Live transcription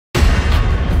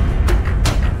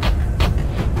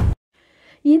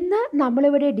ഇന്ന്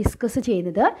നമ്മളിവിടെ ഡിസ്കസ്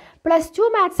ചെയ്യുന്നത് +2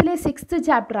 മാത്സിലെ 6th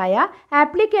ചാപ്റ്ററായ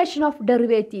ആപ്ലിക്കേഷൻ ഓഫ്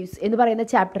ഡെറിവേറ്റീവ്സ് എന്ന് പറയുന്ന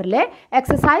ചാപ്റ്ററിലെ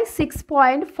എക്സസൈസ്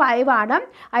 6.5 ആണ്.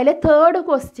 അതിലെ 3rd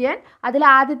ക്വസ്റ്റ്യൻ. അതിൽ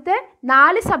ആദ്യത്തെ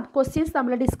 4 സബ് ക്വസ്റ്റ്യൻസ്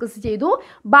നമ്മൾ ഡിസ്കസ് ചെയ്തു.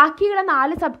 ബാക്കിയുള്ള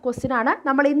 4 സബ് ക്വസ്റ്റ്യൻ ആണ്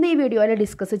നമ്മൾ ഇന്ന് ഈ വീഡിയോയിൽ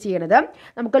ഡിസ്കസ് ചെയ്യുന്നത്.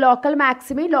 നമുക്ക് ലോക്കൽ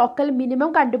മാക്സിമം ലോക്കൽ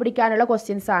മിനിമം കണ്ടുപിടിക്കാനുള്ള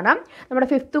ക്വസ്റ്റ്യൻസ് ആണ്. നമ്മുടെ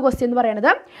 5th ക്വസ്റ്റ്യൻ എന്ന്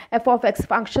പറയുന്നത് f(x)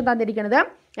 ഫംഗ്ഷൻ തന്നിരിക്കുന്നത്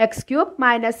x³ -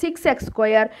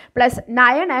 6x² +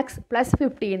 9x +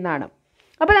 15 എന്നാണ്.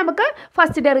 അപ്പോൾ നമുക്ക്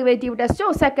ഫസ്റ്റ് ഡെറിവേറ്റീവ് ടെസ്റ്റോ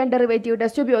സെക്കൻഡ് ഡെറിവേറ്റീവ്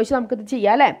ടെസ്റ്റോ ഉപയോഗിച്ച് നമുക്കിത്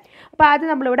ചെയ്യാം അല്ലേ. അപ്പോൾ ആദ്യം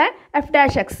നമ്മളിവിടെ f'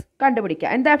 കണ്ടുപിടിക്കുക.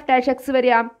 എന്താ f'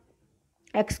 വരിക?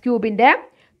 x³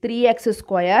 3x²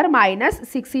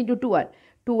 - 6 × 12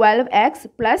 12x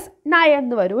 + 9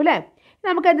 എന്ന് വരും അല്ലേ.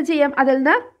 നമുക്ക് എന്ത് ചെയ്യാം? അതിൽ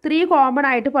നിന്ന് 3 കോമൺ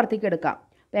ആയിട്ട് പുറത്തേക്ക് എടുക്കാം.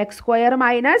 x²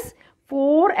 -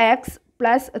 4x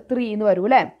 + 3 എന്ന് വരും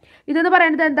അല്ലേ. ഇതെന്ന്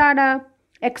പറയുന്നത് എന്താണ്?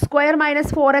 x²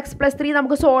 - 4x + 3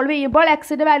 നമുക്ക് സോൾവ് ചെയ്യുമ്പോൾ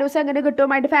എക്സിൻ്റെ വാല്യൂസ് എങ്ങനെ കിട്ടും?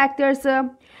 അതിൻ്റെ factors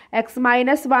x - 1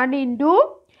 ×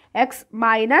 x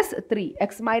 - 3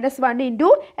 x - 1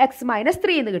 × x -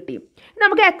 3 എന്ന് കിട്ടി.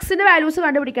 നമുക്ക് എക്സിൻ്റെ വാല്യൂസ്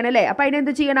കണ്ടുപിടിക്കണം അല്ലേ. അപ്പോൾ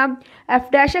അതിനെന്ത് ചെയ്യണം? f'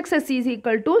 =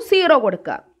 0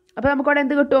 കൊടുക്കുക. അപ്പോൾ നമുക്കവിടെ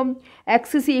എന്ത് കിട്ടും? x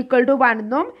 = 1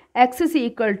 എന്നും x =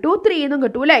 3 എന്നും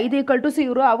കിട്ടും അല്ലേ. ഇത് =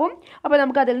 0 ആവും. അപ്പോൾ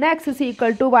നമുക്ക് അതിൽ നിന്ന് x =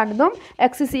 1 എന്നും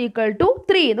x =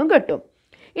 3 എന്നും കിട്ടും.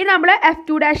 ഇനി നമ്മൾ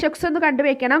f2' ഒന്ന്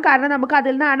കണ്ടുവയ്ക്കണം. കാരണം നമുക്ക്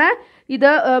അതിൽ നിന്നാണ് ഇത്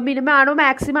മിനിമം ആണോ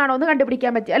മാക്സിമം ആണോ എന്ന്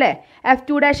കണ്ടുപിടിക്കാൻ പറ്റുക അല്ലേ.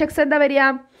 f2' എന്താ വരിക?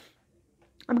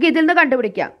 നമുക്ക് ഇതിൽ നിന്ന്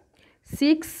കണ്ടുപിടിക്കാം.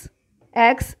 6x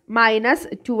 -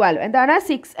 12 എന്താണ്?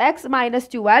 6x -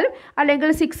 12 അല്ലെങ്കിൽ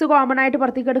 6 കോമൺ ആയിട്ട്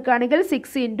പുറത്തേക്ക് എടുക്കുകയാണെങ്കിൽ 6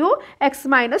 × x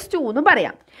 - 2 എന്നും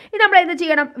പറയാം. ഇനി നമ്മൾ എന്ത്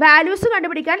ചെയ്യണം? വാല്യൂസ്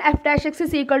കണ്ടുപിടിക്കാൻ f' =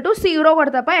 0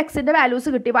 കൊടുത്തപ്പോൾ എക്സിൻ്റെ വാല്യൂസ്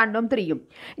കിട്ടി 1ഉം 3ഉം.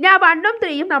 ഇനി ആ 1ഉം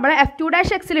 3ഉം നമ്മൾ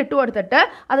f2' ഇട്ട് കൊടുത്തിട്ട്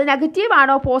അത് നെഗറ്റീവ്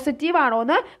ആണോ പോസിറ്റീവ് ആണോ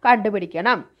എന്ന്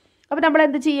കണ്ടുപിടിക്കണം. അപ്പോൾ നമ്മൾ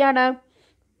എന്ത് ചെയ്യാണ്?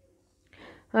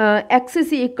 x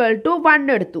 =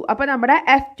 1 എടുത്തു. അപ്പോൾ നമ്മുടെ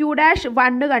f2'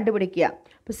 1 കണ്ടുപിടിക്കുക.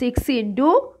 അപ്പോൾ 6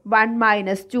 × 1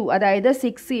 - 2 അതായത്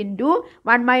 6 ×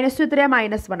 1 - 2 എത്രയാണ്?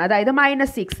 -1 അതായത്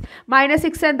 -6.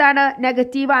 -6 എന്താണ്?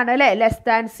 നെഗറ്റീവ് ആണ് അല്ലേ.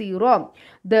 <0.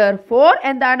 Therefore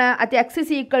എന്താണ്? at x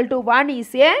 = 1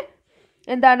 is a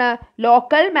എന്താണ്?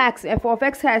 Local maximum.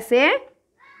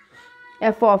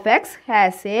 f(x)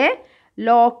 has a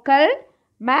local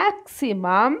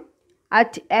maximum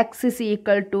at x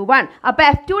 = 1. അപ്പോൾ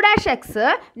f2'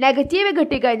 നെഗറ്റീവ്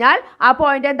കിട്ടിക്കഴിഞ്ഞാൽ ആ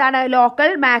പോയിന്റ് എന്താണ്?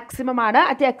 ലോക്കൽ മാക്സിമം ആണ്.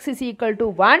 at x =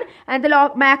 1. And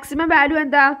maximum value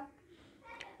എന്താ?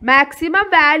 മാക്സിമം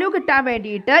വാല്യൂ കിട്ടാൻ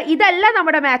വേണ്ടിയിട്ട് ഇതല്ല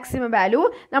നമ്മുടെ മാക്സിമം വാല്യൂ.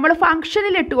 നമ്മൾ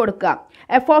ഫംഗ്ഷനിൽ ഇട്ട് കൊടുക്കുക.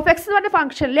 f(x) എന്ന് പറഞ്ഞ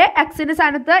ഫംഗ്ഷനിൽ എക്സിൻ്റെ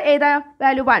സ്ഥാനത്ത് ഏതാ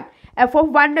വാല്യൂ? 1.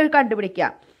 f(1) കണ്ടുപിടിക്കുക.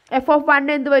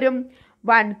 f(1) എന്ത് വരും?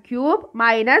 1³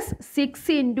 - 6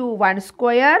 × 1²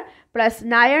 +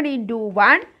 9 ×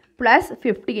 1 +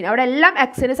 15. അവിടെ എല്ലാം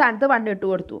എക്സിൻ്റെ സ്ഥാനത്ത് 1 ഇട്ട്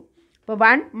കൊടുത്തു. അപ്പോൾ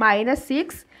 1 -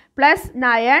 6 +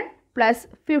 9 +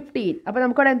 15. അപ്പോൾ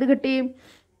നമുക്കവിടെ എന്ത് കിട്ടി?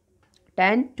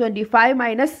 10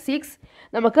 25 - 6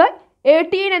 നമുക്ക്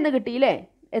 18 എന്ന് കിട്ടിയില്ലേ.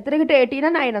 എത്ര കിട്ടി? 18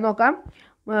 9 നോക്കാം.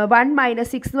 1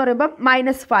 - 6 എന്ന് പറയുമ്പോൾ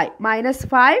 -5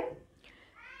 -5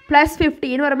 +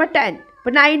 15 എന്ന് പറയുമ്പോൾ 10.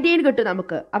 അപ്പോൾ 19 കിട്ടും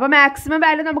നമുക്ക്. അപ്പോൾ മാക്സിമം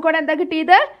വാല്യൂ നമുക്കിവിടെ എന്താ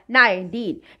കിട്ടിയത്?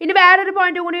 19. ഇനി വേറൊരു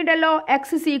പോയിന്റ് കൂടി ഉണ്ടല്ലോ. x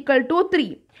 = 3.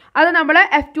 അത് നമ്മൾ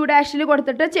f2'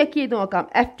 കൊടുത്തിട്ട് ചെക്ക് ചെയ്ത് നോക്കാം.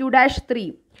 f2' 3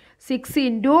 6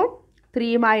 × 3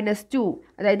 - 2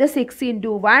 അതായത് 6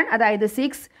 × 1 അതായത്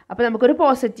 6. അപ്പോൾ നമുക്കൊരു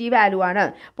പോസിറ്റീവ് വാല്യൂ ആണ്.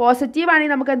 പോസിറ്റീവ്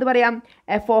ആണെങ്കിൽ നമുക്ക് എന്ത് പറയാം?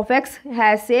 f(x)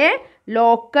 has a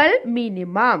local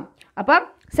minimum. അപ്പം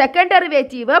സെക്കൻഡ്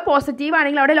ഡെറിവേറ്റീവ് പോസിറ്റീവ്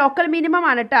ആണെങ്കിൽ അവിടെ ലോക്കൽ മിനിമം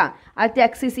ആണ് കേട്ടോ. at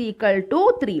x =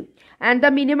 3. And the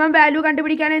minimum value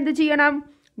കണ്ടുപിടിക്കാൻ എന്ത് ചെയ്യണം?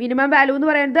 മിനിമം വാല്യൂ എന്ന്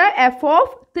പറയുന്നത്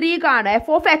f(3) ആണ്.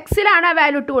 f(x)ലാണ് ആ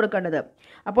വാല്യൂ ഇട്ട് കൊടുക്കേണ്ടത്.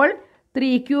 അപ്പോൾ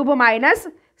 3³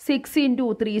 - 6 ×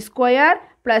 3²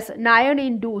 + 9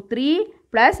 × 3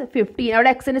 + 15. അവിടെ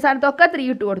എക്സിൻ്റെ സ്ഥാനത്തൊക്കെ 3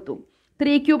 ഇട്ട് കൊടുത്തു.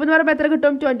 3³ എന്ന് പറയുമ്പോൾ എത്ര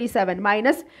കിട്ടും?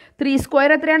 27 -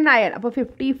 3² എത്രയാണ്? 9. അപ്പോൾ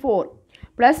 54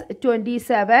 +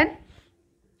 27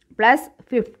 +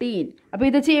 15. അപ്പോൾ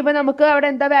ഇത് ചെയ്യുമ്പോൾ നമുക്ക് അവിടെ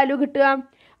എന്താ വാല്യൂ കിട്ടുക?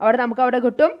 നമുക്ക് അവിടെ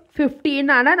കിട്ടും 15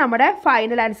 ആണ് നമ്മുടെ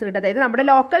ഫൈനൽ ആൻസർ കിട്ടുക. അതായത് നമ്മുടെ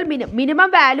ലോക്കൽ മിനിമം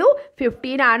വാല്യൂ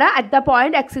 15 ആണ് at the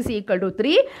point x =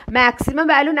 3. Maximum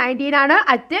value 19 ആണ്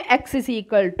at x =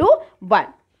 1.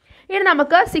 ഇനി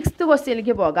നമുക്ക് 6th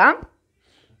ക്വസ്റ്റ്യനിലേക്ക് പോകാം.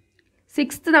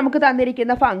 6th നമുക്ക്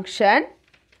തന്നിരിക്കുന്ന ഫംഗ്ഷൻ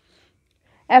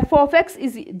f(x)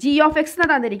 g(x)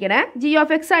 എന്നാണ് തന്നിരിക്കുന്നത്.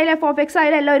 g(x) ആയാലും f(x)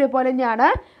 ആയാലും എല്ലാം ഒരുപോലെ തന്നെയാണ്.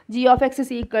 g(x)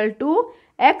 =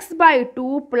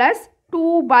 x/2 +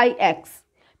 2/x.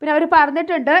 പിന്നെ അവർ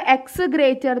പറഞ്ഞിട്ടുണ്ട് x >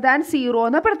 0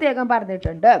 എന്ന് പ്രത്യേകം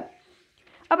പറഞ്ഞിട്ടുണ്ട്.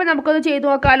 അപ്പോൾ നമുക്കൊന്ന് ചെയ്തു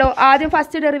നോക്കാമല്ലോ. ആദ്യം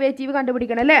ഫസ്റ്റ് ഡെറിവേറ്റീവ്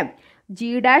കണ്ടുപിടിക്കണം അല്ലേ.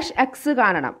 g'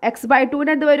 കാണണം. x/2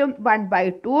 എന്ത് വരും?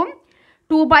 1/2.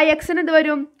 2/x എന്ത്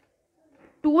വരും?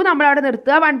 2 നമ്മളവിടെ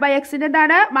നിർത്തുക. 1/x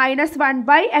എന്താണ്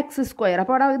 -1/x².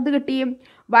 അപ്പോൾ അവിടെ എന്ത് കിട്ടി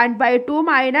 1/2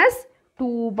 മൈനസ്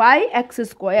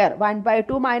 2/x².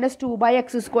 1/2 minus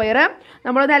 2/x².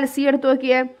 നമ്മളൊന്ന് LCM എടുത്ത്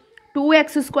നോക്കിയേ.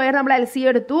 2x² നമ്മൾ LCM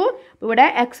എടുത്തു. ഇവിടെ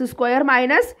x²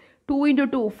 മൈനസ് 2 ×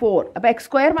 2 4. അപ്പോൾ x²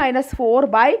 മൈനസ്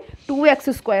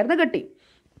 4/2x² എന്ന് കിട്ടി.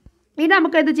 ഇനി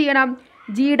നമുക്ക് എന്ത് ചെയ്യണം?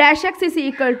 g'(x) =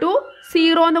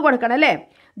 0 എന്ന് കൊടുക്കണം അല്ലേ?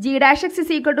 g'(x)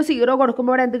 = 0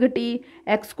 കൊടുക്കുമ്പോൾ എന്ത് കിട്ടി?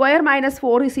 x² minus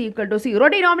 4 = 0.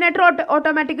 ഡിനോമിനേറ്റർ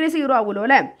ഓട്ടോമാറ്റിക്കലി 0 ആവുമല്ലോ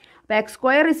അല്ലേ? അപ്പോൾ x²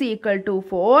 =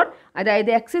 4.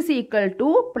 അതായത് x =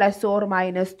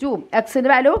 +or-2. എക്സിൻ്റെ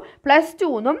വാല്യൂ +2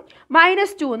 എന്നും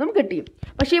 -2 എന്നും കിട്ടി.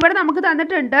 പക്ഷേ ഇവിടെ നമുക്ക്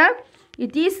തന്നിട്ടുണ്ട്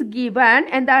ഇറ്റ് ഈസ് ഗിവൺ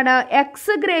എന്താണ് x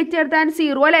 >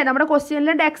 0 അല്ലേ? നമ്മുടെ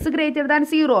ക്വസ്റ്റ്യനിലുണ്ട് x >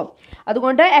 0.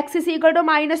 അതുകൊണ്ട് x =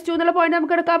 -2 എന്നുള്ള പോയിന്റ്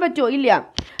നമുക്ക് എടുക്കാൻ പറ്റുമോ? ഇല്ല.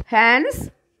 Hence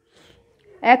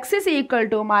x =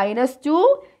 -2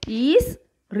 is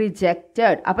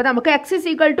rejected. അപ്പോൾ നമുക്ക് x =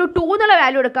 2 എന്നുള്ള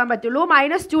വാല്യൂ എടുക്കാൻ പറ്റുള്ളൂ,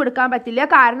 -2 എടുക്കാൻ പറ്റില്ല.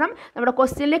 കാരണം നമ്മുടെ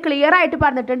ക്വസ്റ്റ്യനിൽ ക്ലിയർ ആയിട്ട്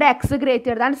പറഞ്ഞിട്ടുണ്ട് x >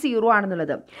 0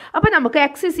 ആണെന്നുള്ളത്. അപ്പോൾ നമുക്ക്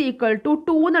x =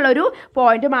 2 എന്നുള്ളൊരു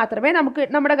പോയിന്റ് മാത്രമേ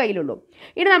നമ്മുടെ കയ്യിലുള്ളൂ.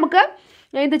 ഇനി നമുക്ക്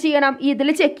എന്ത് ചെയ്യണം? ഇതിൽ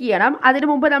ചെക്ക് ചെയ്യണം. അതിന്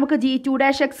മുമ്പ് നമുക്ക്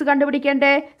g2'(x)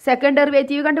 കണ്ടുപിടിക്കണ്ടേ? Second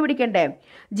derivative കണ്ടുപിടിക്കണ്ടേ?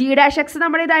 g'(x)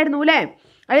 നമ്മുടെ ഇതായിരുന്നു അല്ലേ?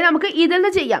 അത് നമുക്ക് ഇതിൽ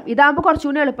നിന്ന് ചെയ്യാം. ഇതാകുമ്പോൾ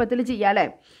കുറച്ചുകൂടി എളുപ്പത്തിൽ ചെയ്യാം അല്ലേ?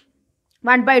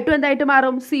 1/2 എന്തായിട്ട്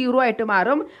മാറും? 0 ആയിട്ട്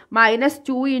മാറും.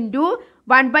 -2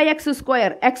 × 1/x².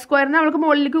 x² നമ്മൾക്ക്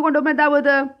മുകളിലേക്ക് കൊണ്ടുപോകുമ്പോൾ എന്താവും?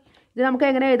 ഇത് നമുക്ക്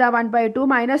എങ്ങനെ എഴുതാം? 1/2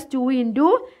 -2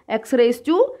 ×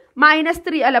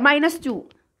 x⁻³ അല്ല -2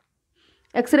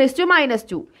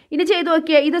 x⁻². ഇനി ചെയ്ത്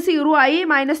നോക്കിയാൽ ഇത് 0 ആയി.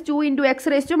 -2 ×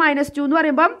 x⁻² എന്ന്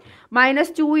പറയുമ്പം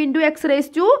 -2 ×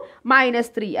 x⁻³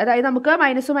 അതായത് നമുക്ക്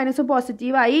മൈനസും മൈനസും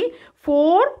പോസിറ്റീവായി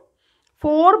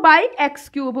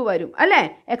 4/x³ വരും അല്ലേ?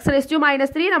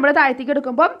 x⁻³ നമ്മൾ താഴത്തേക്ക്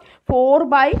എടുക്കുമ്പം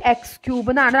 4/x³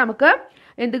 എന്നാണ് നമുക്ക്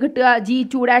എന്ത് കിട്ടുക?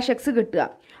 g2'(x) കിട്ടുക.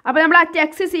 അപ്പോൾ നമ്മൾ അറ്റ്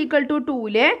x =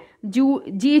 2-ലെ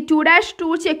g2'2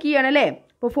 ചെക്ക് ചെയ്യണം അല്ലേ?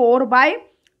 അപ്പോൾ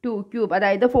 4/2³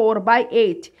 അതായത്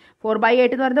 4/8.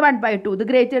 4/8 എന്ന് പറയുന്നത് 1/2. ഇത്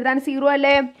 > 0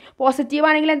 അല്ലേ? പോസിറ്റീവ്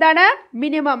ആണെങ്കിൽ എന്താണ്?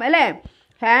 മിനിമം അല്ലേ?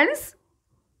 ഹെൻസ്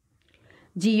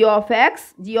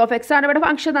g(x) ആണ് ഇവിടെ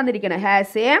ഫംഗ്ഷൻ തന്നിരിക്കുന്നത്.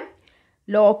 Has A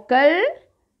local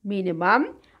minimum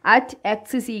at x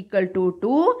 =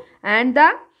 2 and the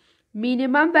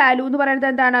minimum value എന്ന് പറയുന്നത്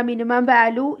എന്താണ്? മിനിമം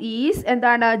വാല്യൂ ഈസ്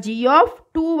എന്താണ്?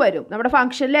 g(2) വരും. നമ്മുടെ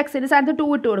ഫംഗ്ഷനിൽ എക്സിൻ്റെ സ്ഥാനത്ത് 2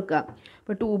 ഇട്ട് കൊടുക്കുക.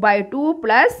 അപ്പോൾ 2/2 +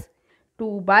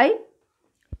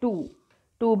 2/2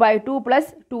 2/2 +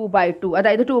 2/2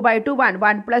 അതായത് 2/2 1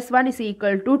 1 + 1 =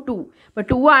 2. അപ്പോൾ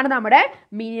 2 ആണ് നമ്മുടെ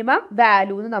മിനിമം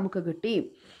വാല്യൂ എന്ന് നമുക്ക് കിട്ടി.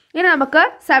 ഇനി നമുക്ക്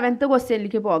 7th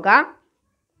ക്വസ്റ്റ്യനിലേക്ക് പോകാം.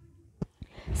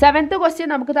 7th ക്വസ്റ്റ്യൻ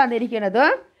നമുക്ക് തന്നിരിക്കുന്നത്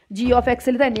g(x)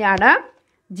 തന്നെയാണ്.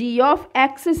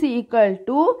 g(x) =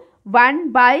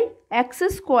 1/x²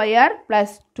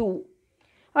 + 2.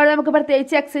 അവിടെ നമുക്ക്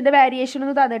പ്രത്യേകിച്ച് എക്സിൻ്റെ വാരിയേഷൻ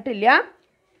ഒന്നും തന്നിട്ടില്ല.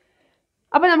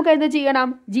 അപ്പോൾ നമുക്ക് എന്ത് ചെയ്യണം?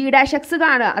 g'(x)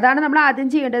 കാണുക. അതാണ് നമ്മൾ ആദ്യം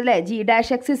ചെയ്യേണ്ടത് അല്ലേ?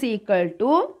 g'(x) =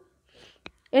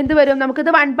 എന്ത് വരും? നമുക്കിത്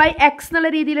 1/x എന്നുള്ള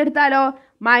രീതിയിൽ എടുത്താലോ?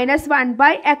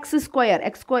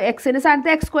 -1/x². എക്സിൻ്റെ സ്ഥാനത്ത്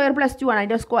x² + 2 ആണ്.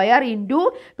 അതിൻ്റെ സ്ക്വയർ ഇൻറ്റു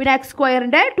പിന്നെ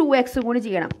x²ൻ്റെ 2x കൂടി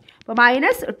ചെയ്യണം. അപ്പോൾ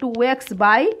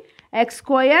 -2x/x²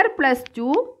 +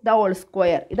 2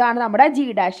 ² ഇതാണ് നമ്മുടെ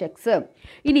g'(x).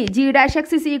 ഇനി g'(x)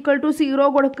 = 0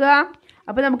 കൊടുക്കുക.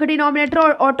 അപ്പോൾ നമുക്ക് ഡിനോമിനേറ്റർ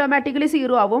ഓട്ടോമാറ്റിക്കലി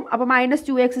 0 ആവും. അപ്പോൾ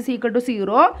 -2x =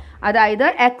 0 അതായത്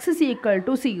x =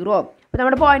 0. അപ്പോൾ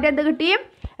നമ്മുടെ പോയിന്റ് എന്ത് കിട്ടി?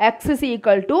 x =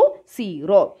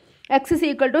 0. x =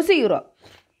 0.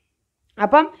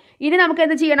 അപ്പം ഇനി നമുക്ക്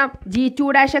എന്ത് ചെയ്യണം?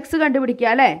 g2'(x) കണ്ടുപിടിക്കുക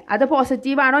അല്ലേ? അത്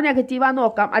പോസിറ്റീവ് ആണോ നെഗറ്റീവ് ആണോ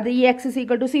നോക്കാം. അത് ഈ x =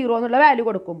 0 എന്നുള്ള വാല്യൂ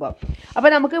കൊടുക്കുമ്പോൾ. അപ്പോൾ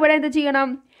നമുക്ക് ഇവിടെ എന്ത് ചെയ്യണം?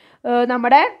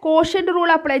 നമ്മുടെ കോഷ്യൻ്റ് റൂൾ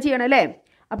അപ്ലൈ ചെയ്യണം അല്ലേ?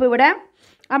 അപ്പോൾ ഇവിടെ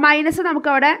ആ മൈനസ്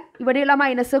നമുക്കവിടെ ഇവിടെയുള്ള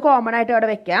മൈനസ് കോമൺ ആയിട്ട് അവിടെ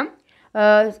വെക്കാം.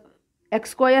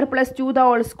 x² + 2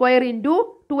 ² ഇൻറ്റു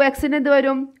 2x എന്ത്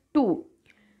വരും? 2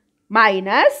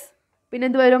 മൈനസ് പിന്നെ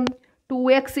എന്ത് വരും?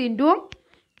 2x ഇൻറ്റു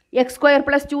x² +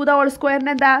 2 ²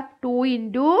 എന്താ? 2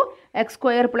 into x²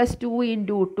 + 2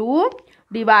 into 2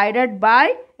 divided by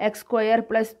x²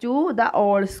 + 2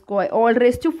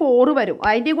 all⁻4 വരും.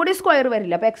 അതിൻ്റെ കൂടി സ്ക്വയർ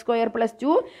വരില്ല. അപ്പോൾ x² +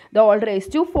 2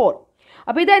 all⁻4.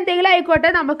 അപ്പോൾ ഇത് എന്തെങ്കിലും ആയിക്കോട്ടെ,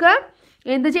 നമുക്ക്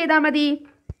എന്ത് ചെയ്താൽ മതി?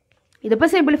 ഇതിപ്പോൾ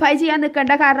സിംപ്ലിഫൈ ചെയ്യാൻ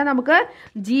നിൽക്കേണ്ട. കാരണം നമുക്ക്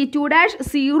g2'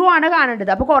 0 ആണ്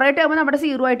കാണേണ്ടത്. അപ്പോൾ കുറേ ടേം നമ്മുടെ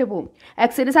 0 ആയിട്ട് പോകും.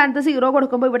 എക്സിൻ്റെ സ്ഥാനത്ത് 0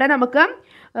 കൊടുക്കുമ്പോൾ ഇവിടെ നമുക്ക്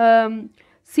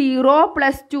 0 +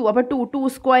 2 അപ്പോൾ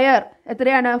 2²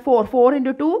 എത്രയാണ്? 4 ×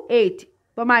 2 8.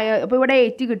 അപ്പോൾ ഇവിടെ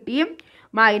 8 കിട്ടി.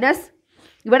 മൈനസ്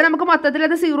ഇവിടെ നമുക്ക് മൊത്തത്തിൽ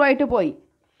അത് 0 ആയിട്ട് പോയി.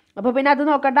 അപ്പോൾ പിന്നെ അത്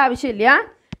നോക്കേണ്ട ആവശ്യമില്ല.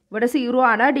 ഇവിടെ 0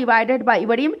 ആണ്. ഡിവൈഡഡ് ബൈ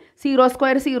ഇവിടെയും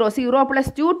 0² 0 0 +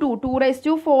 2 2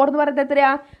 2⁻4 എന്ന് പറയുന്നത്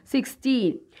എത്രയാണ്?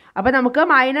 16. അപ്പോൾ നമുക്ക്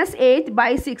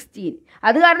 -8/16.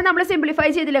 അത് കാരണം നമ്മൾ സിംപ്ലിഫൈ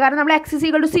ചെയ്തില്ല, കാരണം നമ്മൾ x =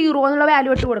 0 എന്നുള്ള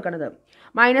വാല്യൂ ഇട്ട് കൊടുക്കുന്നത്.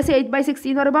 -8/16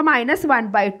 എന്ന് പറയുമ്പോൾ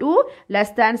 -1/2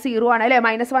 <0 ആണ് അല്ലേ.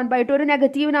 -1/2 ഒരു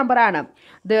നെഗറ്റീവ് നമ്പറാണ്.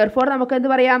 ദെയർഫോർ നമുക്ക് എന്ത്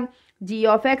പറയാം,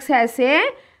 g(x) has A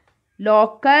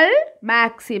local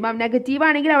maximum. Negative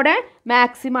ആണെങ്കിൽ അവിടെ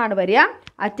മാക്സിമം ആണ് വരിക.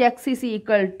 At x =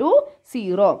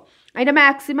 0. അതിൻ്റെ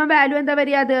മാക്സിമം വാല്യൂ എന്താ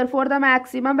വരിക? ദെയർഫോർ ദ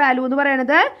മാക്സിമം വാല്യൂ എന്ന്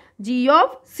പറയുന്നത്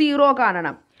g(0)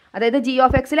 കാണണം. അതായത്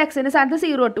g(x)ൽ എക്സിൻ്റെ സ്ഥാനത്ത്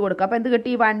 0 ഇട്ട് കൊടുക്കുക. അപ്പോൾ എന്ത്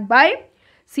കിട്ടി? 1/0²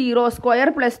 +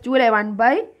 2 അല്ലേ.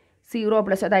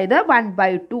 1/0 അതായത്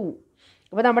 1/2.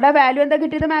 അപ്പോൾ നമ്മുടെ വാല്യൂ എന്താ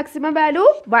കിട്ടിയത്? Maximum value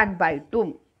 1/2.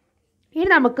 ഇനി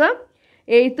നമുക്ക്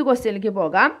 8th ക്വസ്റ്റ്യനിലേക്ക്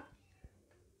പോകാം.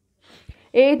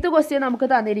 8th ക്വസ്റ്റ്യൻ നമുക്ക്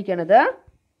തന്നിരിക്കുന്നത്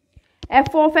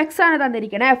f(x) ആണ്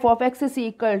തന്നിരിക്കുന്നത്. f(x) =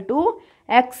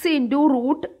 x ×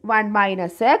 √1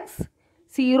 - x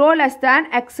 0 <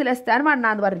 x < 1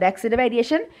 ആണെന്ന് പറഞ്ഞിട്ട്. എക്സിൻ്റെ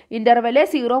വേരിയേഷൻ ഇൻ്റർവെല്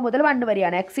 0 മുതൽ 1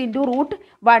 വരെയാണ്. x ×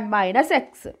 √1 - x.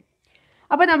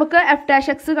 അപ്പോൾ നമുക്ക്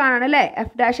f'(x) കാണണം അല്ലേ.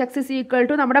 f'(x)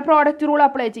 = നമ്മുടെ പ്രോഡക്റ്റ് റൂൾ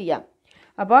അപ്ലൈ ചെയ്യാം.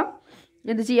 അപ്പോൾ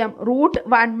എന്ത് ചെയ്യാം?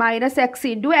 √1 - x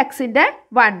 × എക്സിൻ്റെ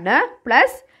 1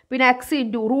 പ്ലസ് പിന്നെ x ×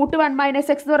 √1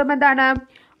 - x എന്ന് പറയുമ്പോൾ എന്താണ്?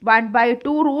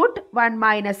 1/2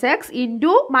 √1 - x ×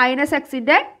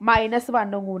 -xൻ്റെ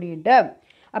 -1 കൂടിയുണ്ട്.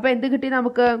 അപ്പോൾ എന്ത് കിട്ടി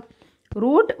നമുക്ക്?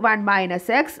 √1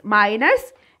 - x മൈനസ്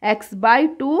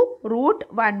x/2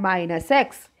 √1 - x.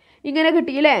 ഇങ്ങനെ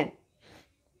കിട്ടിയില്ലേ.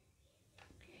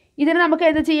 ഇതിന് നമുക്ക്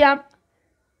എന്ത് ചെയ്യാം?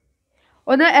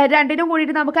 രണ്ടിനും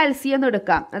കൂടിയിട്ട് നമുക്ക് LCM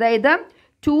എടുക്കാം. അതായത്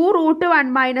 2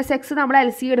 √1 - x നമ്മൾ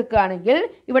LCM എടുക്കുകയാണെങ്കിൽ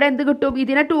ഇവിടെ എന്ത് കിട്ടും?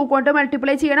 ഇതിനെ 2 കൊണ്ട്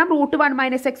മൾട്ടിപ്ലൈ ചെയ്യണം, √1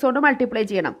 - x കൊണ്ട് മൾട്ടിപ്ലൈ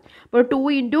ചെയ്യണം. അപ്പോൾ 2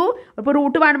 ഇപ്പോൾ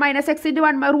 √1 - x ×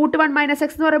 √1 - x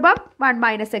എന്ന് പറയുമ്പോൾ 1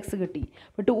 - x കിട്ടി.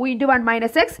 അപ്പോൾ 2 × 1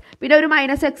 - x പിന്നെ ഒരു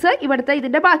 -x ഇവിടുത്തെ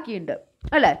ഇതിൻ്റെ ബാക്കിയുണ്ട്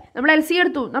അല്ലേ. നമ്മൾ LCM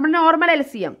എടുത്തു, നമ്മൾ നോർമൽ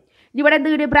LCM. ഇവിടെ എന്ത്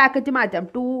കിട്ടി? ബ്രാക്കറ്റ് മാറ്റാം.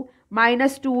 2 -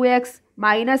 2x -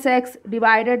 x /2 ×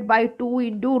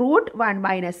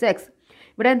 √1 - x.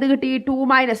 ഇവിടെ എന്ത് കിട്ടി? 2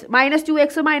 -2x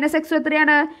 -x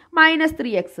എത്രയാണ്?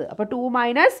 -3x. അപ്പോൾ 2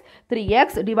 - 3x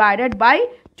 /2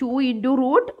 ×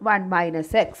 √1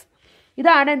 - x.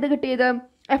 ഇതാണ് എന്ത് കിട്ടിയത്?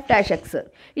 f'(x).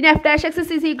 ഇനി f'(x) =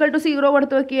 0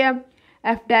 കൊടുത്ത് നോക്കിയേ.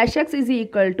 f'(x) =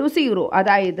 0.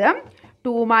 അതായത്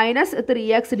 2 -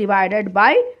 3x /2 ×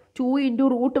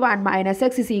 √1 -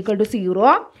 x = 0.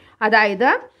 അതായത്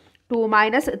 2 -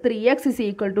 3x =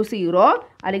 0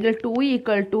 അല്ലെങ്കിൽ 2 =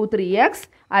 3x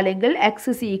അല്ലെങ്കിൽ x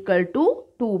 =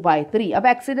 2/3. അപ്പോൾ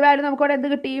എക്സിൻ്റെ വാല്യൂ നമുക്ക് ഇവിടെ എന്ത്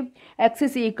കിട്ടി? x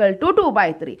 =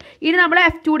 2/3. ഇനി നമ്മൾ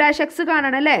f'(x)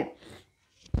 കാണണം അല്ലേ.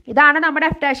 ഇതാണ് നമ്മുടെ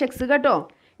f'(x) കേട്ടോ.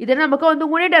 ഇതിന് നമുക്ക് ഒന്നും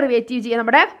കൂടി ഡെറിവേറ്റീവ് ചെയ്യാം.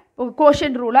 നമ്മുടെ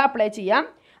കോഷ്യന്റ് റൂൾ അപ്ലൈ ചെയ്യാം.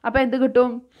 അപ്പോൾ എന്ത് കിട്ടും?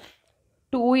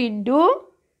 2 ×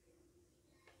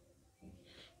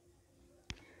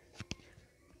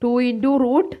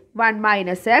 √1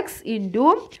 - x ×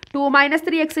 2 -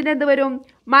 3xൻ്റെ എന്ത് വരും?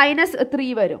 -3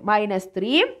 വരും.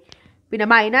 -3 പിന്നെ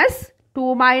 -2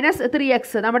 - 3x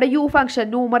നമ്മുടെ u function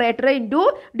numerator into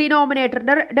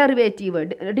ഡിനോമിനേറ്ററിൻ്റെ derivative.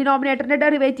 ഡിനോമിനേറ്ററിൻ്റെ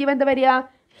derivative എന്താ വരിക?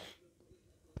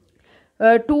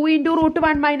 2 ×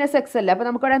 √1 - x അല്ലേ. അപ്പോൾ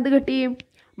നമുക്കിവിടെ എന്ത് കിട്ടി?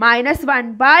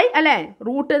 -1 അല്ലേ.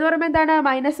 റൂട്ട് എന്ന് പറയുമ്പോൾ എന്താണ്?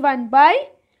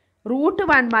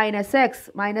 -1/√1 - x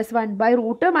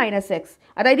 -1/√1 - x.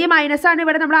 അതായത് ഈ മൈനസ് ആണ്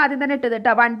ഇവിടെ നമ്മൾ ആദ്യം തന്നെ ഇട്ടത്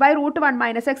കേട്ടോ.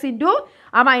 1/√1 - x ഇൻറ്റു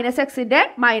ആ -xൻ്റെ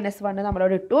 -1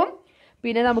 നമ്മളോട് ഇട്ടു.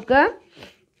 പിന്നെ നമുക്ക്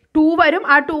 2 വരും.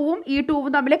 ആ 2ഉം ഈ 2ഉം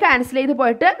തമ്മിൽ ക്യാൻസൽ ചെയ്ത്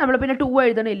പോയിട്ട് നമ്മൾ പിന്നെ 2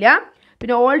 എഴുതണില്ല.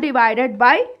 പിന്നെ all divided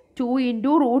by 2 ×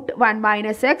 √1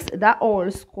 - x the whole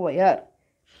square.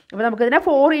 അപ്പോൾ നമുക്കിതിനെ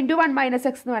 4 × 1 -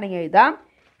 x എന്ന് വേണമെങ്കിൽ എഴുതാം.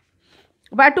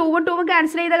 അപ്പോൾ ആ 2ഉം 2ഉം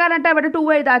ക്യാൻസൽ ചെയ്ത കാരണം ഇവിടെ 2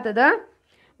 എഴുതാത്തത്.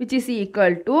 which is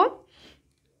equal to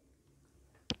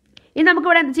ഇനി നമുക്ക്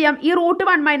ഇവിടെ എന്ത് ചെയ്യാം? ഈ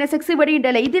 √1 - x ഇവിടെ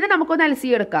ഉണ്ടല്ലേ, ഇതിനെ നമുക്കൊന്ന്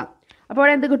LCM എടുക്കാം. അപ്പോൾ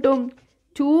ഇവിടെ എന്ത് കിട്ടും?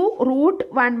 2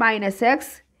 √1 - x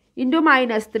ഇൻറ്റു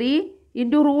 -3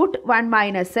 ഇൻറ്റു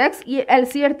 √1 - x. ഈ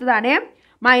LCM എടുത്തതാണ്.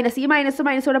 ഈ മൈനസ്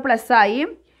ഇവിടെ പ്ലസ് ആയി.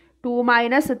 2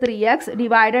 - 3x /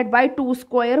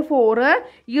 2² 4.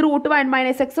 ഈ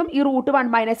 √1 - x ഈ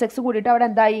 √1 - x കൂടിയിട്ട് അവിടെ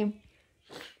എന്തായി?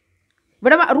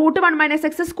 ഇവിടെ √1 -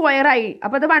 x സ്ക്വയർ ആയി.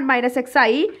 അപ്പോൾ അത് 1 - x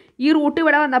ആയി. ഈ റൂട്ട്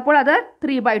ഇവിടെ വന്നപ്പോൾ അത്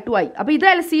 3/2 ആയി. അപ്പോൾ ഇത്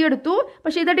LCM എടുത്തു,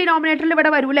 പക്ഷേ ഇത് ഡിനോമിനേറ്ററിൽ ഇവിടെ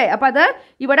വരൂലേ. അപ്പോൾ അത്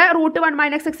ഇവിടെ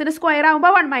 √1 - x സ്ക്വയർ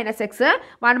ആകുമ്പോൾ 1 - x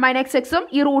 1 - x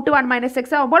ഈ √1 - x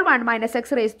ആകുമ്പോൾ 1 - x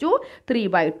raised to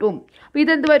 3/2. അപ്പോൾ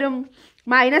ഇതെന്ത് വരും?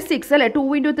 -6 അല്ലേ. 2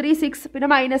 × 3 6 പിന്നെ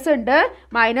മൈനസ് ഉണ്ട്.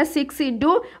 -6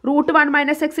 into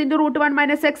 √1 - x into √1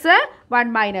 - x 1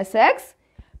 - x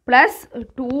plus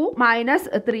 2 -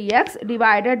 3x /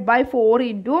 4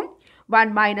 into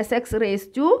 1 - x raised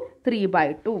to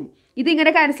 3/2.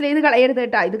 ഇതിങ്ങനെ ക്യാൻസൽ ചെയ്ത് കളയരുത്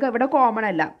കേട്ടോ. ഇത് ഇവിടെ കോമൺ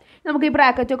അല്ല. നമുക്ക് ഈ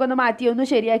ബ്രാക്കറ്റൊക്കെ ഒന്ന് മാറ്റി ഒന്ന്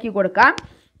ശരിയാക്കി കൊടുക്കാം.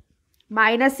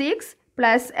 -6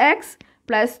 + x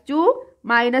 + 2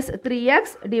 minus 3x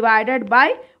divided by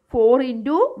 4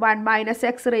 into 1 minus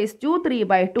x raised to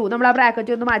 3/2. നമ്മൾ ആ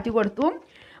ബ്രാക്കറ്റ് ഒന്ന് മാറ്റി കൊടുത്തു.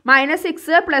 -6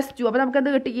 + 2. അപ്പോൾ നമുക്ക്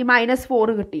എന്ത് കിട്ടി? -4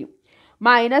 കിട്ടി.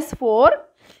 -4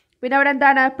 പിന്നെ അവിടെ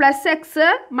എന്താണ്? +x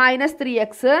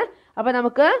 -3x. അപ്പോൾ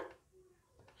നമുക്ക്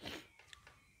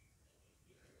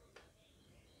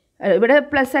ഇവിടെ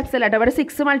 +x അല്ല കേട്ടോ, ഇവിടെ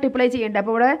 6 മൾട്ടിപ്ലൈ ചെയ്യേണ്ട.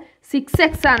 അപ്പോൾ ഇവിടെ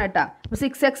 6x ആണ് കേട്ടോ. അപ്പോൾ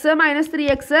 6x -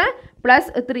 3x +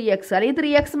 3x അല്ലെങ്കിൽ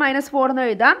 3x - 4 എന്ന്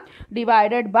എഴുതാം.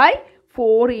 Divided by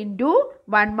 4 into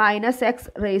 1 minus x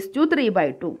raised to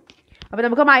 3/2. അപ്പോൾ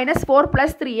നമുക്ക് -4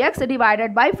 + 3x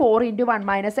divided by 4 into 1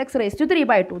 minus x raised to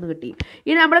 3/2 എന്ന് കിട്ടി.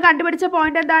 ഇനി നമ്മൾ കണ്ടുപിടിച്ച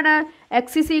പോയിന്റ് എന്താണ്? x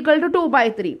 =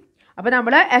 2/3. അപ്പോൾ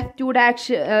നമ്മൾ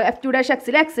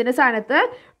f2'xൽ എക്സിൻ്റെ സ്ഥാനത്ത്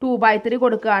 2/3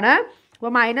 കൊടുക്കുകയാണ്.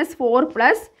 അപ്പോൾ -4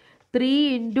 + 3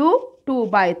 into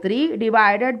 2/3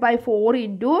 divided by 4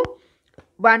 into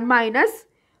 1 minus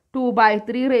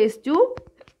 2/3 raised to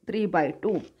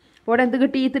 3/2. അപ്പോൾ ഇവിടെ എന്ത്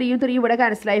കിട്ടി? 3 3 ഇവിടെ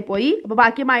ക്യാൻസലായി പോയി. അപ്പോൾ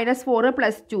ബാക്കി -4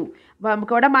 + 2. അപ്പോൾ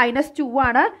നമുക്കിവിടെ -2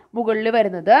 ആണ് മുകളിൽ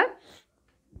വരുന്നത്.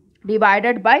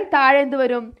 ഡിവൈഡഡ് ബൈ താഴെ എന്ത്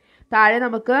വരും? താഴെ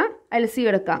നമുക്ക് LC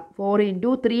എടുക്കാം. 4 into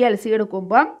 3 LC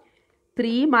എടുക്കുമ്പം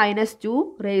 3 - 2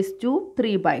 raised to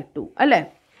 3/2 അല്ലേ?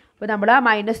 അപ്പോൾ നമ്മൾ ആ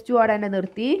 -2 അവിടെ തന്നെ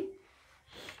നിർത്തി.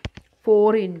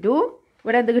 4 into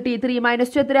ഇവിടെ എന്ത് കിട്ടി? 3 -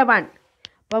 2 എത്ര? 1.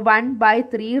 അപ്പോൾ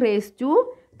 1/3 raised to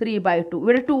 3/2.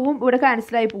 ഇവിടെ 2ഉം ഇവിടെ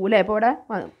ക്യാൻസലായി പോകും അല്ലേ? അപ്പോൾ ഇവിടെ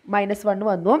 -1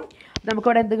 വന്നു.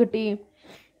 നമുക്കിവിടെ എന്ത് കിട്ടി?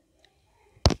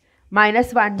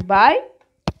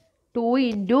 -1/2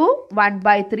 into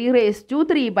 1/3 raised to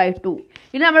 3/2.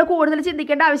 ഇനി നമ്മൾ കൂടുതൽ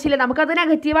ചിന്തിക്കേണ്ട ആവശ്യമില്ല. നമുക്കത്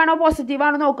നെഗറ്റീവാണോ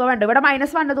പോസിറ്റീവാണോ നോക്കുക വേണ്ട. ഇവിടെ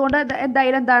 -1 വന്നതുകൊണ്ട്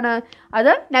എന്തായാലും എന്താണ്?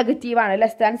 അത് നെഗറ്റീവാണ്,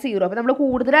 <0. അപ്പോൾ നമ്മൾ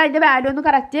കൂടുതൽ അതിൻ്റെ വാല്യൂ ഒന്ന്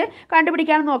കറക്റ്റ്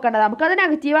കണ്ടുപിടിക്കാനും നോക്കേണ്ടത്. നമുക്കത്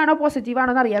നെഗറ്റീവാണോ പോസിറ്റീവാണോ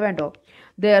എന്ന് അറിയാൻ വേണ്ടോ.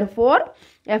 Therefore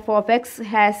f of x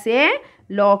has a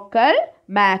local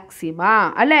maxima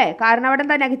അല്ലേ? കാരണം അവിടെ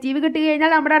എന്താ? നെഗറ്റീവ് കിട്ടി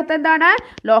കഴിഞ്ഞാൽ നമ്മുടെ അർത്ഥം എന്താണ്?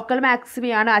 ലോക്കൽ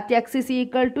മാക്സിമയാണ്. അറ്റ് x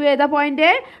 = ഏതാ point?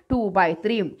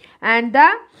 2/3. And the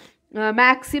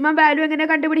maximum value എങ്ങനെ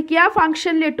കണ്ടുപിടിക്കുക?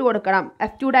 ഫംഗ്ഷനിൽ ഇട്ട് കൊടുക്കണം.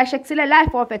 f2'xലല്ല,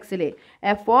 f of xൽ.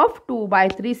 f of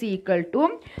 2/3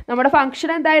 നമ്മുടെ ഫംഗ്ഷൻ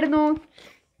എന്തായിരുന്നു?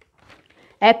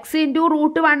 x into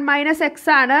 √1 minus x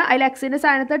ആണ്. അതിൽ എക്സിൻ്റെ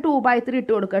സ്ഥാനത്ത് 2/3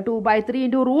 ഇട്ട് കൊടുക്കുക. 2/3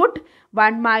 into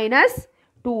 √1 minus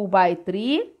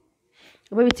 2/3.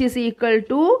 അപ്പോൾ which is equal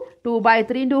to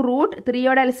 2/3 into √3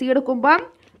 LC എടുക്കുമ്പം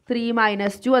 3 -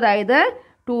 2, അതായത്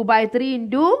 2/3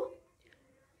 into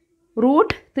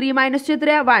 √3 - 2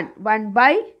 എത്രയാണ്? 1.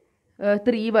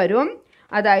 1/3 വരും.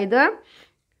 അതായത്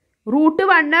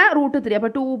 √1 √3.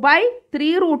 അപ്പോൾ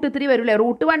 2/3 √3 വരും അല്ലേ?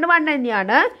 √1 1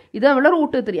 തന്നെയാണ്. ഇത് നമ്മൾ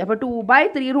 √3. അപ്പോൾ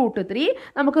 2/3 √3.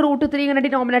 നമുക്ക് √3 ഇങ്ങനെ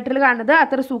ഡിനോമിനേറ്ററിൽ കാണുന്നത്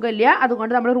അത്ര സുഖമില്ല.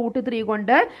 അതുകൊണ്ട് നമ്മൾ √3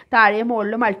 കൊണ്ട് താഴെ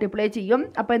മുകളിൽ മൾട്ടിപ്ലൈ ചെയ്യും.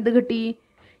 അപ്പോൾ എന്ത് കിട്ടി?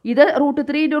 ഇത്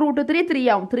 √3 into √3 3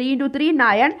 ആവും. 3 into 3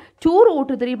 9. 2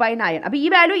 √3/9. അപ്പോൾ ഈ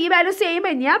വാല്യൂ സെയിം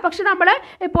തന്നെയാണ്. പക്ഷെ നമ്മൾ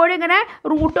എപ്പോഴും ഇങ്ങനെ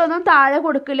റൂട്ടൊന്നും താഴെ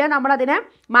കൊടുക്കില്ല. നമ്മളതിനെ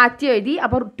മാറ്റി എഴുതി.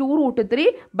 അപ്പോൾ 2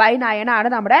 √3/9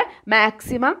 ആണ് നമ്മുടെ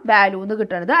മാക്സിമം വാല്യൂ എന്ന്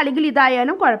കിട്ടുന്നത്. അല്ലെങ്കിൽ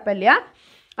ഇതായാലും കുഴപ്പമില്ല.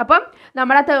 അപ്പം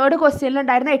നമ്മുടെ തേർഡ് ക്വസ്റ്റ്യനിൽ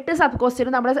ഉണ്ടായിരുന്ന 8 സബ്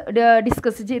ക്വസ്റ്റ്യനും നമ്മൾ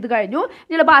ഡിസ്കസ് ചെയ്ത് കഴിഞ്ഞു.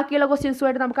 ഇതിൽ ബാക്കിയുള്ള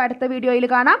ക്വസ്റ്റ്യൻസുമായിട്ട് നമുക്ക് അടുത്ത വീഡിയോയിൽ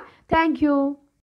കാണാം. താങ്ക്